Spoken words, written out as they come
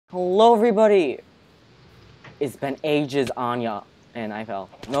Hello, everybody! It's been ages, Anya. And I fell.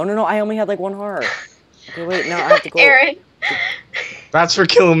 No, I only had like one heart. Okay, wait, now I have to go. Aaron. That's for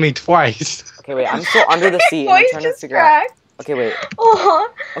killing me twice. Okay, wait, I'm still under the sea and I'm Voice trying to just figure out. cracked. Okay, wait. Oh.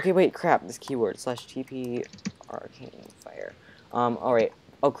 Okay, wait, crap. This keyword /TP arcane fire. Alright.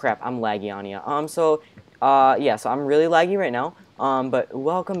 Oh, crap, I'm laggy, Anya. Yeah, so I'm really laggy right now. But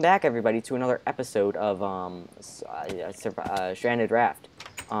welcome back, everybody, to another episode of, Stranded Raft.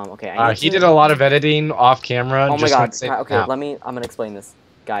 Okay, He did a lot of editing off camera. Oh my just god, to okay, I'm gonna explain this.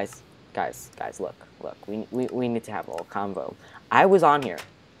 Guys, look, we need to have a little convo. I was on here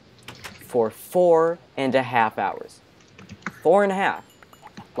for 4.5 hours. 4.5.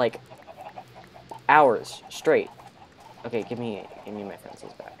 Like, hours straight. Okay, give me my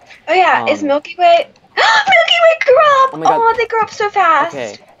fences back. Oh yeah, is Milky Way... Milky Way grew up! Oh my god. Oh, they grew up so fast!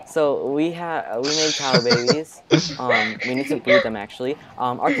 Okay, so we made cow babies. We need to breed them, actually.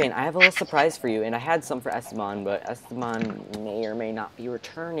 Arcane, I have a little surprise for you, and I had some for Esteban, but Esteban may or may not be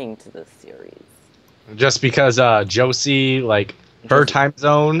returning to this series. Just because Josie, like, her time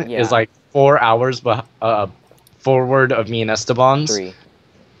zone is like 4 hours forward of me and Esteban's. 3.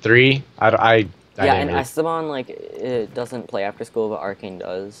 3? I yeah, and Esteban, like, it doesn't play after school, but Arcane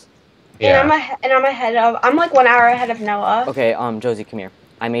does. Yeah. I'm like 1 hour ahead of Noah. Okay, Josie, come here.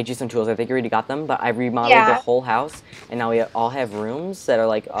 I made you some tools. I think you already got them, but I remodeled the whole house, and now we all have rooms that are,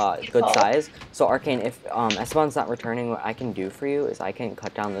 like, good size. So, Arcane, if Esteban's not returning, what I can do for you is I can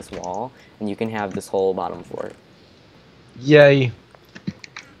cut down this wall, and you can have this whole bottom floor. Yay.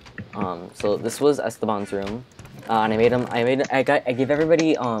 So this was Esteban's room, and I gave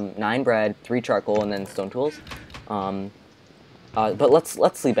everybody 9 bread, 3 charcoal, and then stone tools. But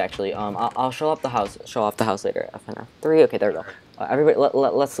let's sleep, actually. I'll show off the house later. FNF 3. Okay, there we go. Everybody,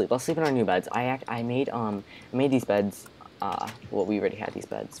 let's sleep. Let's sleep in our new beds. I made these beds. Well, we already had these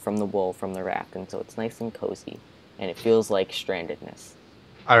beds from the wool from the raft, and so it's nice and cozy, and it feels like strandedness.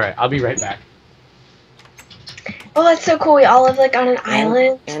 All right, I'll be right back. Oh, that's so cool. We all live like on an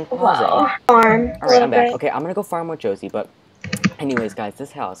island. And wow. Farm. Alright, I'm back. Okay, I'm gonna go farm with Josie, but anyways, guys,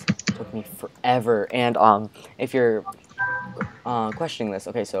 this house took me forever, and if you're questioning this,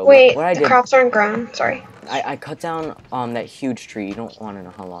 okay, so wait, what I did, the crops aren't grown. Sorry. I cut down that huge tree. You don't want to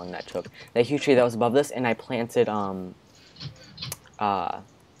know how long that took. That huge tree that was above this, and I planted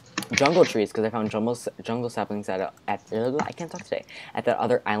jungle trees because I found jungle saplings at I can't talk today, at that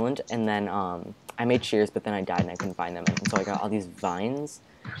other island, and then I made shears, but then I died and I couldn't find them, and so I got all these vines,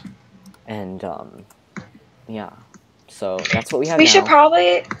 and yeah, so that's what we have now. We should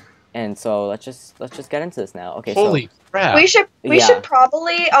probably. And so let's just get into this now. Okay. Holy crap! We should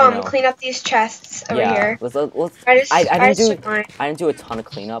probably clean up these chests over here. Let's. I didn't do a ton of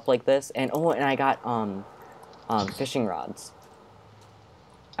cleanup like this, and I got fishing rods.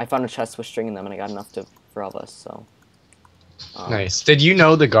 I found a chest with string in them, and I got enough for all of us. So. Nice. Did you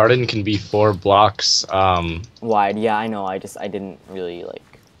know the garden can be 4 blocks wide? Yeah, I know. I didn't really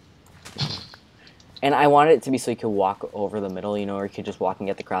like. And I wanted it to be so you could walk over the middle, you know, or you could just walk and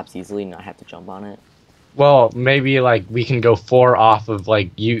get the crops easily and not have to jump on it. Well, maybe like we can go 4 off of like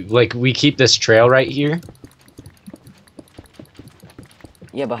we keep this trail right here.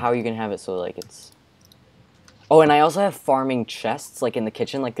 Yeah, but how are you gonna have it so like it's? Oh, and I also have farming chests like in the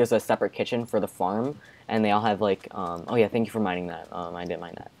kitchen. Like there's a separate kitchen for the farm, and they all have like oh yeah, thank you for mining that. I didn't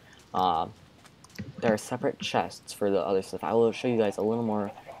mine that. There are separate chests for the other stuff. I will show you guys a little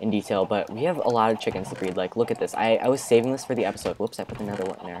more in detail, but we have a lot of chickens to breed. Like, look at this. I was saving this for the episode. Whoops, I put another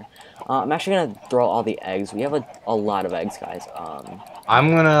one in there. I'm actually gonna throw all the eggs. We have a lot of eggs, guys. I'm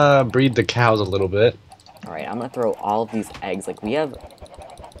gonna breed the cows a little bit. Alright, I'm gonna throw all of these eggs. Like, we have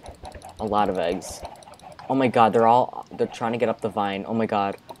a lot of eggs. Oh my god, they're trying to get up the vine. Oh my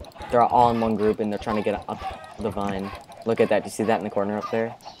god. They're all in one group, and they're trying to get up the vine. Look at that. Do you see that in the corner up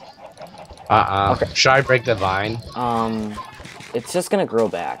there? Okay. Should I break the vine? It's just gonna grow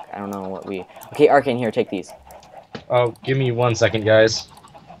back. I don't know what we... Okay, Arcane, here, take these. Oh, give me 1 second, guys.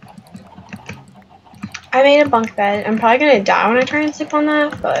 I made a bunk bed. I'm probably gonna die when I try and sleep on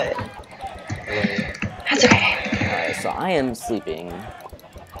that, but... That's okay. Alright, so I am sleeping.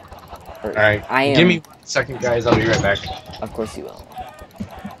 Alright, give me 1 second, guys. I'll be right back. Of course you will.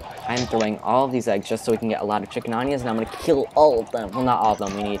 I'm throwing all of these eggs just so we can get a lot of chicken onions, and I'm gonna kill all of them. Well, not all of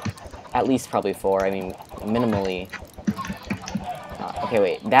them. We need at least probably 4. I mean, minimally... okay,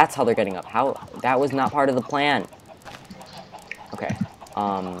 wait. That's how they're getting up. How? That was not part of the plan. Okay.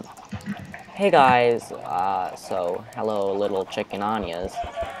 Hey guys. So, hello, little chicken Anyas.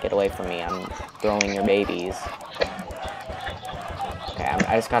 Get away from me. I'm throwing your babies. Okay,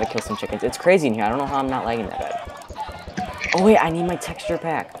 I just gotta kill some chickens. It's crazy in here. I don't know how I'm not lagging that bad. Oh wait, I need my texture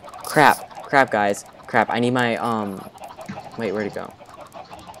pack. Crap, guys. Crap, I need my, wait, where'd it go?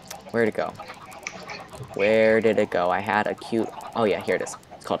 Where'd it go? Where did it go? I had a cute, oh yeah, here it is.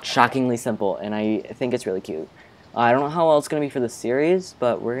 It's called Shockingly Simple, and I think it's really cute. I don't know how well it's going to be for the series,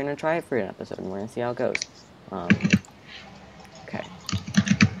 but we're going to try it for an episode, and we're going to see how it goes. Okay.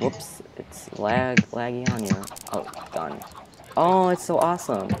 Whoops, it's laggy on you. Oh, done. Oh, it's so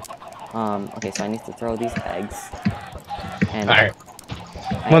awesome. Okay, so I need to throw these eggs. And Alright.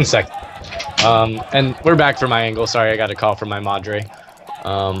 1 sec. And we're back from my angle. Sorry, I got a call from my madre.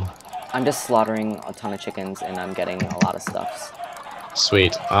 I'm just slaughtering a ton of chickens, and I'm getting a lot of stuffs.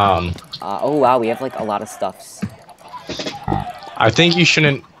 Sweet. Oh wow, we have like a lot of stuffs. I think you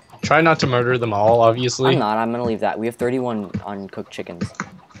shouldn't try not to murder them all, obviously. I'm not. I'm gonna leave that. We have 31 uncooked chickens.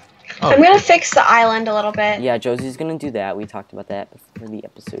 Oh. I'm gonna fix the island a little bit. Yeah, Josie's gonna do that. We talked about that before the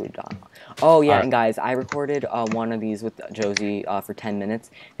episode. Oh yeah, and guys, I recorded one of these with Josie for 10 minutes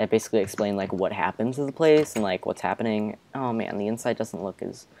that basically explained like what happens to the place and like what's happening. Oh man, the inside doesn't look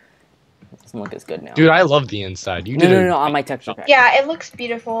as good now. Dude, I love the inside. You did no, on my texture pack. Yeah, it looks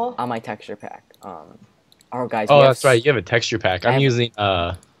beautiful. On my texture pack. Oh guys. Oh, that's right. You have a texture pack. I'm using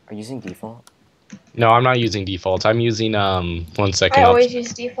Are you using default? No, I'm not using default. I'm using 1 second. I always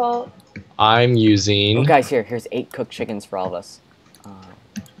use default. I'm using. Oh guys, here's 8 cooked chickens for all of us.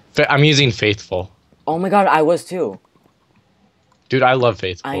 I'm using Faithful. Oh my god, I was too. Dude, I love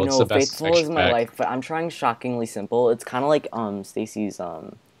Faithful. I know, it's the best Faithful is my pack. life, but I'm trying Shockingly Simple. It's kind of like Stacy's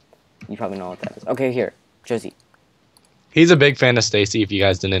you probably know what that is. Okay, here, Josie. He's a big fan of Stacy, if you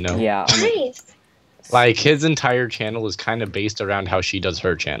guys didn't know. Yeah. Nice. Like, his entire channel is kind of based around how she does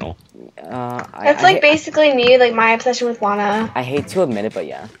her channel. That's like basically me, like my obsession with Lana. I hate to admit it, but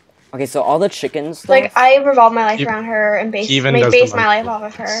yeah. Okay, so all the chicken stuff. Like I revolve my life around her and base my life off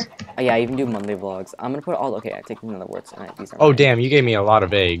of her. Yeah, I even do Monday vlogs. I'm gonna put all. Okay, I take another words tonight. These are. Oh damn! You gave me a lot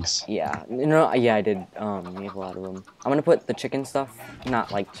of eggs. Yeah. No. Yeah, I did. We have a lot of them. I'm gonna put the chicken stuff,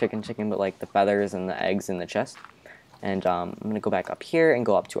 not like chicken, but like the feathers and the eggs in the chest. And I'm gonna go back up here and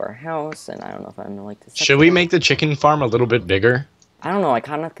go up to our house. And I don't know if I'm gonna like this. Should we make the chicken farm a little bit bigger? I don't know. I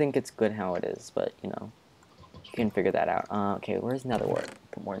kind of think it's good how it is, but you know. You can figure that out. Okay, where's nether wart?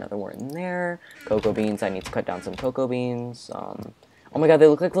 Put more nether wart in there. Cocoa beans. I need to cut down some cocoa beans. Oh my god, they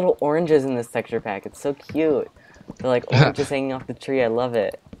look like little oranges in this texture pack. It's so cute. They're like oranges hanging off the tree. I love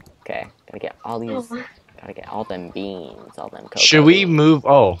it. Okay, gotta get all these. Gotta get all them beans, all them cocoa. Should we move?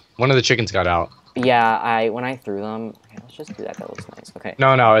 Oh, one of the chickens got out. Yeah, when I threw them. Okay, let's just do that. That looks nice. Okay.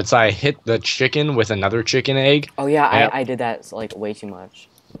 No, it's I hit the chicken with another chicken egg. Oh yeah, I did that like way too much.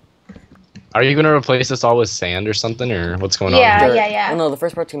 Are you gonna replace this all with sand or something, or what's going on? Yeah. Well, no, the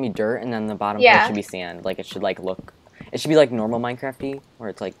first part's gonna be dirt, and then the bottom part should be sand. Like it should like look. It should be like normal Minecrafty, where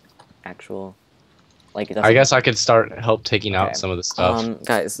it's like actual. Like it doesn't. I guess I could help taking out some of the stuff.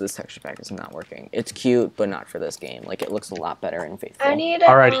 Guys, this texture pack is not working. It's cute, but not for this game. Like it looks a lot better in Faithful. I need.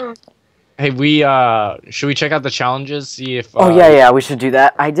 Alrighty. Hey, should we check out the challenges? See if. Oh yeah, we should do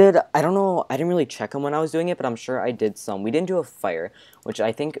that. I don't know. I didn't really check them when I was doing it, but I'm sure I did some. We didn't do a fire, which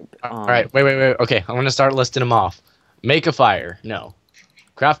I think. All right, wait. Okay, I'm gonna start listing them off. Make a fire. No.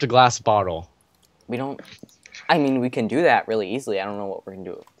 Craft a glass bottle. We don't. I mean, we can do that really easily. I don't know what we're gonna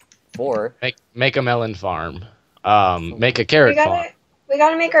do it for. Make a melon farm. Make a carrot farm. We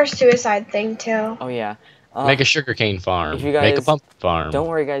gotta make our suicide thing too. Oh yeah. Make a sugarcane farm. If you guys, make a pumpkin farm. Don't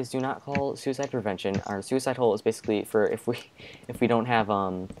worry, guys. Do not call suicide prevention. Our suicide hole is basically for if we don't have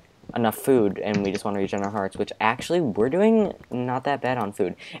enough food and we just want to regen our hearts. Which actually we're doing not that bad on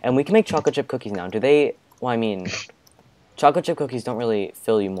food, and we can make chocolate chip cookies now. Do they? Well, I mean, chocolate chip cookies don't really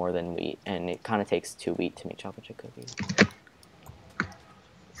fill you more than wheat, and it kind of takes 2 wheat to make chocolate chip cookies.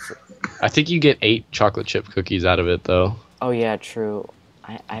 I think you get 8 chocolate chip cookies out of it, though. Oh yeah, true.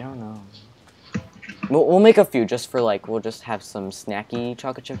 I don't know. We'll make a few just for like, we'll just have some snacky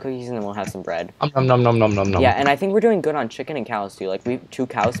chocolate chip cookies and then we'll have some bread. Nom. Yeah, and I think we're doing good on chicken and cows too. Like 2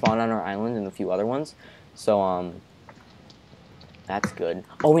 cows spawned on our island and a few other ones. So, that's good.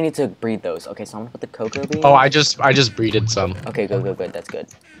 Oh, we need to breed those. Okay, so I'm gonna put the cocoa beans. Oh, I just breeded some. Okay, good. That's good.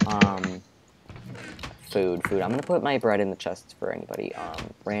 Food. I'm gonna put my bread in the chest for anybody.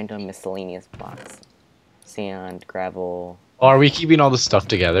 Random miscellaneous blocks. Sand, gravel. Oh, are we keeping all the stuff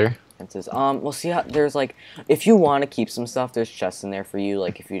together? We'll see how there's like if you want to keep some stuff, there's chests in there for you.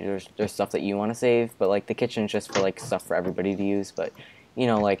 Like if there's stuff that you want to save, but like the kitchen's just for like stuff for everybody to use. But you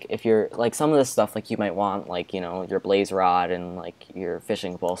know, like if you're like some of the stuff like you might want, like you know your blaze rod and like your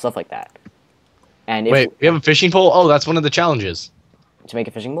fishing pole, stuff like that. And wait, we have a fishing pole? Oh, that's one of the challenges. To make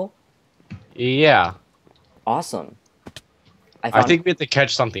a fishing pole? Yeah. Awesome. I think we have to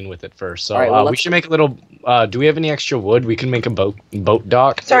catch something with it first. So Alright, well, we should make a little. Do we have any extra wood? We can make a boat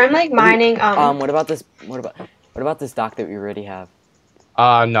dock. So I'm like mining. What about this? What about this dock that we already have?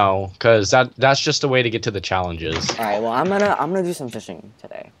 No, because that's just a way to get to the challenges. All right, well, I'm gonna do some fishing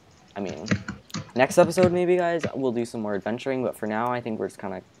today. I mean, next episode maybe, guys, we'll do some more adventuring. But for now, I think we're just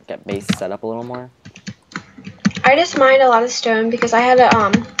kind of get base set up a little more. I just mined a lot of stone because I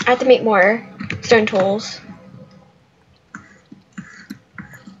had to make more stone tools.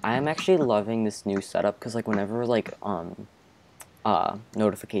 I am actually loving this new setup because like whenever like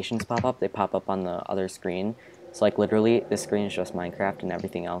notifications pop up, they pop up on the other screen. So like literally, this screen is just Minecraft, and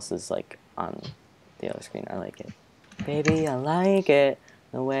everything else is like on the other screen. I like it, baby. I like it.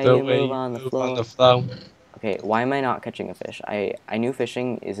 The way you move on the flow. Okay, why am I not catching a fish? I knew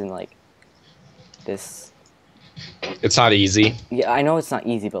fishing isn't like this. It's not easy. Yeah, I know it's not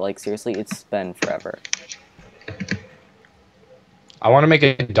easy, but like seriously, it's been forever. I want to make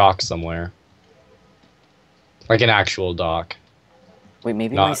a dock somewhere, like an actual dock. Wait,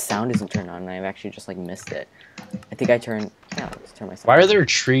 maybe my sound isn't turned on, and I've actually just like missed it. I think I turned. Yeah, let's turn my sound. Why are there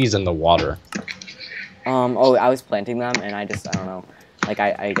trees in the water? Oh, I was planting them, and I don't know. Like,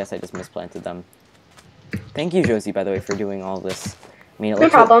 I guess I just misplanted them. Thank you, Josie, by the way, for doing all this. I mean, it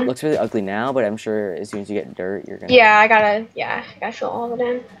looks really ugly now, but I'm sure as soon as you get dirt, you're gonna... Yeah, I gotta fill all of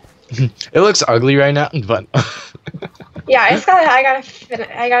it in. It looks ugly right now, but... Yeah, I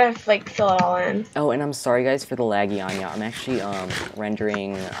gotta, like, fill it all in. Oh, and I'm sorry, guys, for the laggy Anya. I'm actually,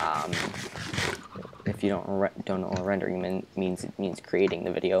 rendering, if you don't know what rendering means, it means creating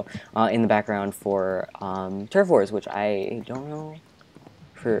the video, in the background for, Turf Wars, which I don't know...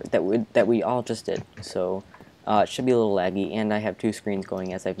 that we all just did, so it should be a little laggy, and I have two screens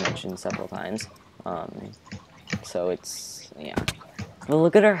going, as I've mentioned several times, so it's, yeah. But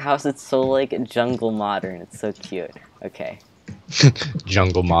look at our house, it's so, like, jungle modern, it's so cute. Okay.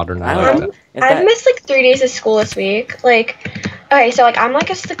 Jungle modern, I don't know. I've missed, like, 3 days of school this week, like, okay, so, like, I'm,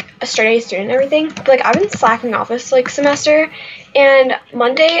 like, a straight A student and everything, but, like, I've been slacking off this, like, semester, and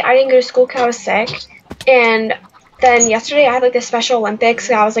Monday I didn't go to school because I was sick, and then yesterday I had like the Special Olympics.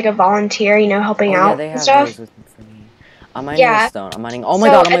 So I was like a volunteer, you know, helping out and stuff. I'm mining a stone. I'm mining. Oh my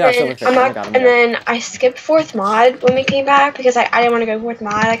god! Silverfish. Oh my god! And then I skipped 4th mod when we came back because I didn't want to go 4th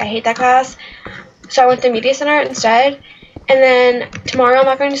mod. Like I hate that class, so I went to media center instead. And then tomorrow I'm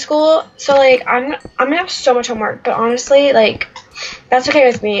not going to school, so like I'm gonna have so much homework. But honestly, like that's okay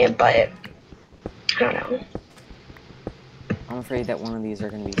with me. But I don't know. I'm afraid that one of these are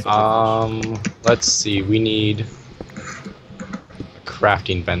gonna be. Silverfish. Let's see. We need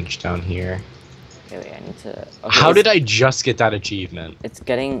crafting bench down here. Okay, wait, I need to... Okay, how did I just get that achievement? It's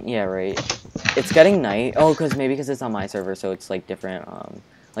getting... Yeah, right. It's getting night. Oh, maybe because it's on my server, so it's, like, different,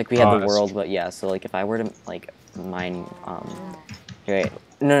 like, we have the world, but yeah, so, like, if I were to, like, mine, wait.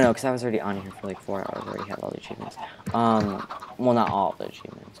 No, because I was already on here for, like, 4 hours. I already have all the achievements. Well, not all the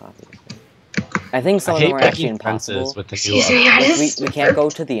achievements, obviously. I think some of them are actually impossible. With the we can't go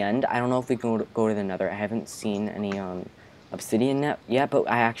to the end. I don't know if we can go to the nether. I haven't seen any, obsidian yet, but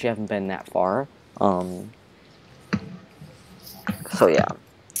I actually haven't been that far. So yeah.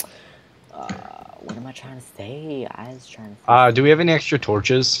 What am I trying to say? I was trying to say... do we have any extra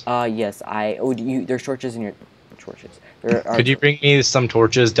torches? Yes, there's torches in your... Torches. Could you bring me some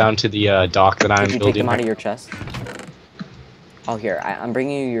torches down to the, dock that I'm building? Could you take them out of your chest? Oh, here. I'm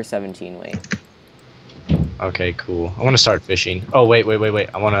bringing you your 17 weight. Okay, cool. I want to start fishing. Oh, wait.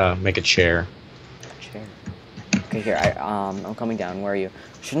 I want to make a chair. Okay, here, I'm coming down. Where are you?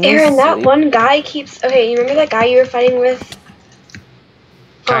 Aaron, that one guy keeps... Okay, you remember that guy you were fighting with?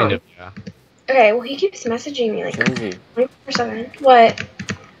 Kind of, yeah. Okay, well, he keeps messaging me, like, Josie. 24/7. What?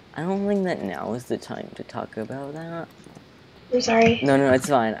 I don't think that now is the time to talk about that. I'm sorry. No, it's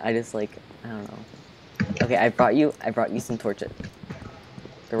fine. I just, like, I don't know. Okay, I brought you some torches.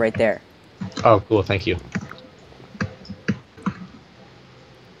 They're right there. Oh, cool, thank you.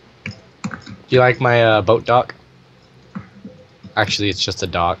 Do you like my, boat dock? Actually, it's just a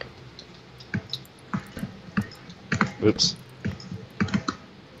dock. Oops.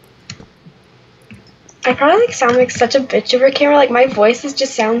 I probably like sound like such a bitch over camera. Like my voice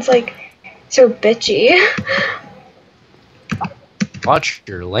just sounds like so bitchy. Watch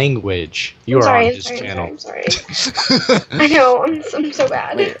your language. You are on his channel. I'm sorry. I know. I'm so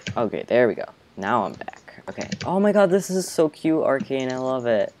bad. Wait, okay, there we go. Now I'm back. Okay. Oh my god, this is so cute, Arcane. I love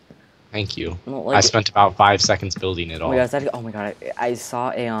it. Thank you. Well, like, I spent about 5 seconds building it all. Oh my god, I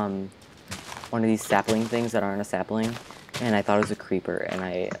saw a one of these sapling things that aren't a sapling, and I thought it was a creeper, and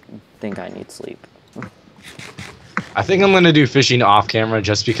I think I need sleep. I think I'm gonna do fishing off camera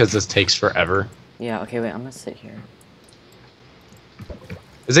just because this takes forever. Yeah. Okay. Wait. I'm gonna sit here.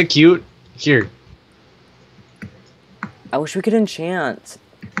 Is it cute? Here. I wish we could enchant.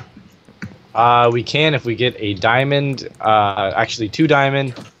 We can if we get a diamond. Actually, 2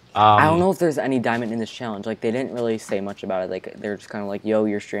 diamond. I don't know if there's any diamond in this challenge. Like, they didn't really say much about it. Like, they're just kind of like, yo,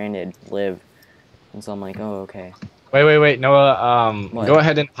 you're stranded. Live. And so I'm like, oh, okay. Wait, Noah, What? go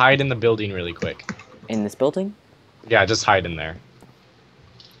ahead and hide in the building really quick. In this building? Yeah, just hide in there.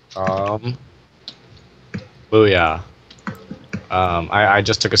 Booyah. I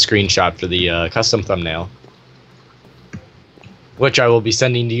just took a screenshot for the custom thumbnail, which I will be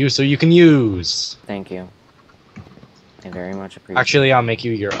sending to you so you can use. Thank you. I very much appreciate it. Actually, I'll make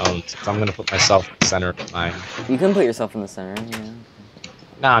you your own, since I'm gonna put myself in the center of mine. You can put yourself in the center,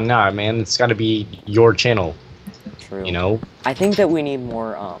 yeah. Nah, man, it's gotta be your channel. True. You know? I think that we need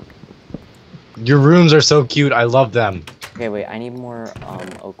more, Your rooms are so cute, I love them. Okay, wait, I need more,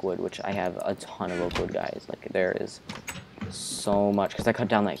 oak wood, which I have a ton of oak wood, guys. Like, there is so much, because I cut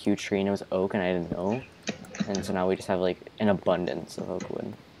down that huge tree and it was oak and I didn't know. And so now we just have, like, an abundance of oak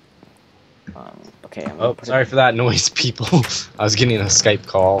wood. Okay, I'm gonna sorry for that noise, people. I was getting a Skype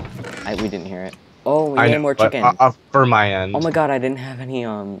call. We didn't hear it. Oh, we I need know, more but, chicken. for my end. Oh my god, I didn't have any,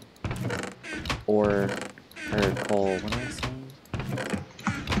 ore, or coal. What am I saying?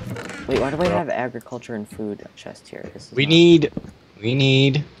 Wait, why do I have agriculture and food chest here? We need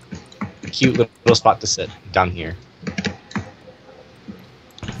a cute little spot to sit down here.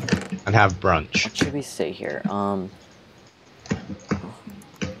 And have brunch. What should we say here?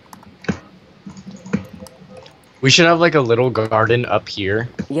 We should have like a little garden up here.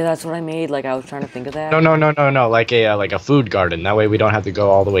 Yeah, that's what I made. Like, I was trying to think of that. No. Like a food garden. That way we don't have to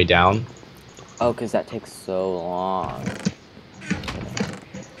go all the way down. Oh, because that takes so long.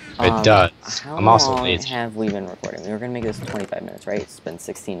 It does. I'm also How long lazy. have we been recording? We were gonna make this 25 minutes, right? It's been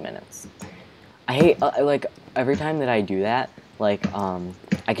 16 minutes. I hate, like, every time that I do that, like,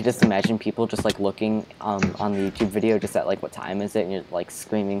 I could just imagine people just, like, looking, on the YouTube video just at, like, what time is it, and you're, like,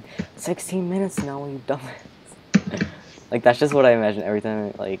 screaming, 16 minutes now, you dumbass. Like, that's just what I imagine every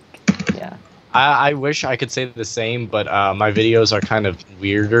time, like, yeah. I wish I could say the same, but my videos are kind of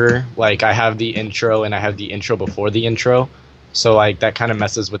weirder. Like, I have the intro and I have the intro before the intro. So, like, that kind of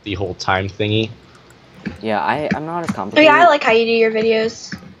messes with the whole time thingy. Yeah, I'm not as Oh complicated. yeah, I like how you do your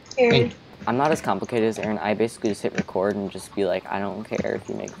videos, Aaron. I'm not as complicated as Aaron. I basically just hit record and just be like, I don't care if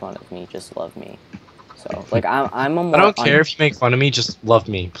you make fun of me, just love me. So, like, I'm a more... I don't care if you make fun of me, just love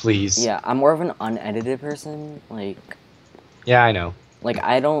me, please. Yeah, I'm more of an unedited person, like... Yeah, I know. Like,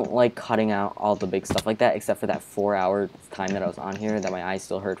 I don't like cutting out all the big stuff like that, except for that 4-hour time that I was on here that my eyes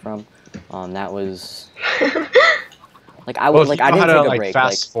still hurt from. That was... Like, I was, Well, like, I didn't take a break.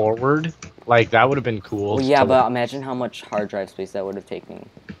 Fast forward, like, that would have been cool. Well, yeah, but imagine how much hard drive space that would have taken.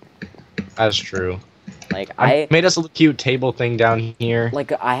 That's true. Like, I made us a cute table thing down here.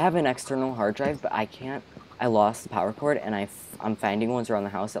 Like, I have an external hard drive, but I can't... I lost the power cord, and I'm finding ones around the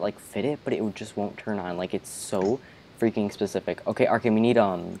house that, like, fit it, but it just won't turn on. Like, it's so freaking specific. Okay, Arkin, we need,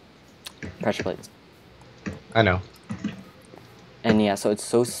 pressure plates. I know. And yeah, so it's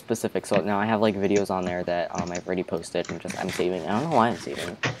so specific. So now I have, like, videos on there that, I've already posted, and just, I'm saving. I don't know why I'm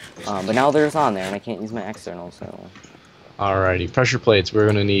saving. But now there's on there, and I can't use my external, so... Alrighty, pressure plates, we're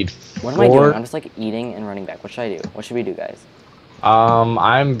gonna need 4. What am I doing? I'm just, like, eating and running back. What should I do? What should we do, guys?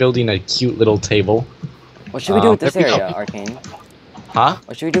 I'm building a cute little table. What should we do with this area, Arcane? Huh?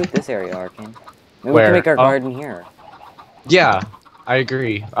 What should we do with this area, Arcane? Maybe Where? we can make our garden here. Yeah, I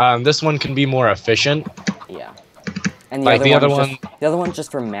agree. This one can be more efficient. Yeah. And Like, the other the other one's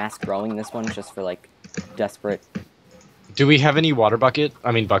just for mass growing. This one's just for, like, desperate. Do we have any water buckets?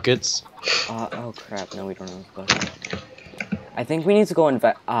 Oh crap! No, we don't have a bucket. I think we need to go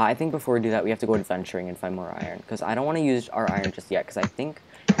I think before we do that, we have to go adventuring and find more iron. Because I don't want to use our iron just yet. Because I think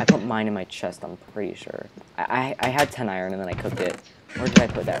I put mine in my chest. I'm pretty sure. I had 10 iron and then I cooked it. Where did I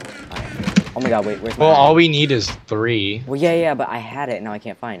put that iron? Oh my god! Wait, where's my Well, iron? all we need is 3. Well, yeah, but I had it and now I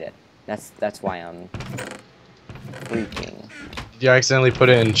can't find it. That's why I'm freaking. You accidentally put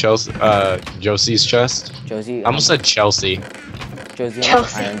it in Josie's chest. Josie. I almost said Chelsea. Josie, how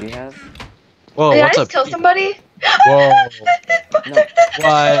much iron do you have? Whoa, Did I what's just up? kill somebody? Whoa. No.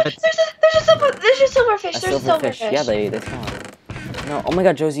 What? There's just silverfish. A There's a silverfish. silverfish. Yeah, they spawn. No, oh my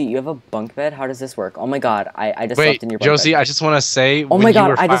god, Josie, you have a bunk bed? How does this work? Oh my god, I just Wait, slept in your bunk Josie, bed. I just want to say, Oh when my god,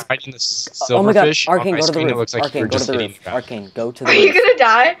 you I were just... fighting the silverfish, oh my god, Arcane, on my go to the screen, roof. it looks like Arcane, you were go to just the hitting roof. the ground. Arcane, go to the Are roof. you gonna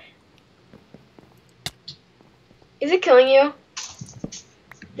die? Is it killing you?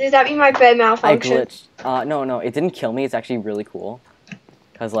 Does that mean my bed I malfunctioned? glitched. No, it didn't kill me. It's actually really cool.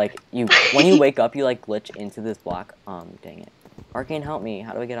 Cause like, when you wake up, you like glitch into this block. Dang it. Arcane, help me.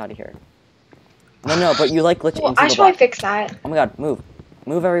 How do I get out of here? No, but you like glitch Well, into I the should probably block. fix that. Oh my god, move.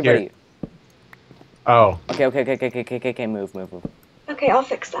 Move everybody. Oh. Okay, move. Okay, I'll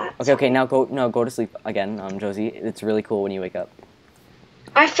fix that. Okay, now go to sleep again, Josie. It's really cool when you wake up.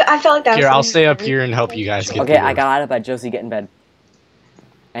 I felt like that. Here, was I'll something stay up happened. here and help you guys get Okay, to I work. got out of bed. Josie, get in bed.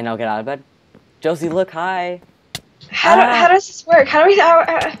 And now get out of bed. Josie, look, hi. How does this work? How do we?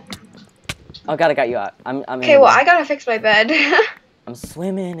 Oh God, I got you out. I'm Okay, well, I gotta fix my bed. I'm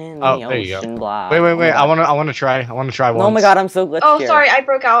swimming in the Oh, there you ocean go. block. Wait, Oh my I God. wanna try. I wanna try once. Oh my God, I'm so glitched Oh, here. sorry, I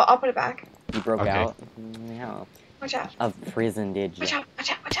broke out. I'll put it back. You broke Okay. out? Yeah. Watch out. Of prison, did you? Watch out.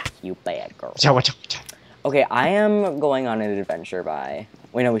 Watch out. Watch out. You bad girl. Watch out. Okay, I am going on an adventure by...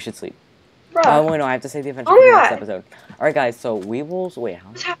 Wait, no, we should sleep. Bruh. Oh, wait, no, I have to save the adventure Oh for the my next God. episode. Alright, guys, so we will... Wait, how?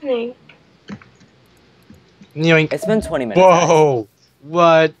 What's happening? Yoink. It's been 20 minutes, guys. Whoa!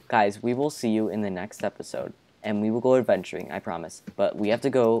 What? Guys, we will see you in the next episode. And we will go adventuring, I promise. But we have to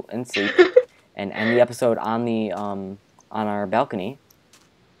go and sleep and end the episode on the, on our balcony.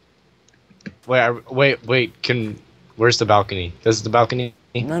 Wait. Where's the balcony? This is the balcony?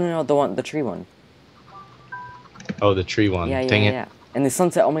 No, the tree one. Oh, the tree one. Yeah. Dang it. And the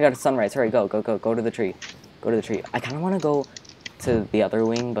sunset, oh my God, it's sunrise. Hurry, go to the tree. Go to the tree. I kind of want to go to the other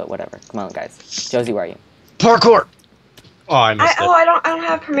wing, but whatever. Come on, guys. Josie, where are you? Parkour! Oh, I missed it. I don't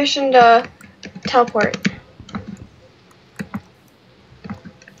have permission to teleport.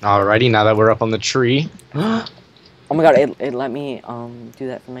 Alrighty, now that we're up on the tree. Oh my God, it let me do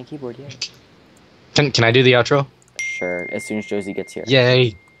that from my keyboard, yeah. Can I do the outro? Sure, as soon as Josie gets here.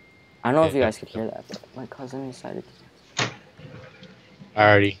 Yay! I don't know if you guys could hear that, but my cousin decided to.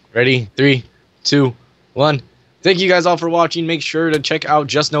 Alrighty, ready? 3, 2, 1. Thank you guys all for watching. Make sure to check out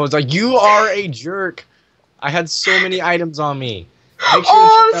Just Noah's. Like, you are a jerk. I had so many items on me. Make sure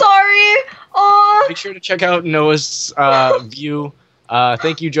I'm sorry. Oh. Make sure to check out Noah's view.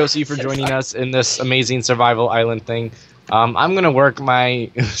 Thank you, Josie, for joining us in this amazing survival island thing. I'm gonna work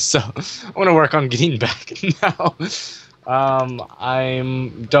I'm gonna work on getting back now. I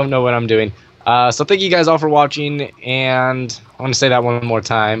don't know what I'm doing. So thank you guys all for watching, and I want to say that one more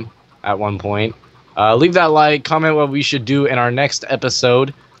time at one point. Leave that like, comment what we should do in our next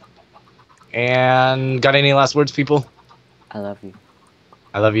episode. And got any last words, people? I love you.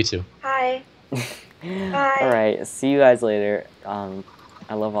 I love you too. Hi. Bye. Alright, see you guys later.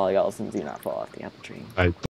 I love all y'all, and do not fall off the apple tree. Bye.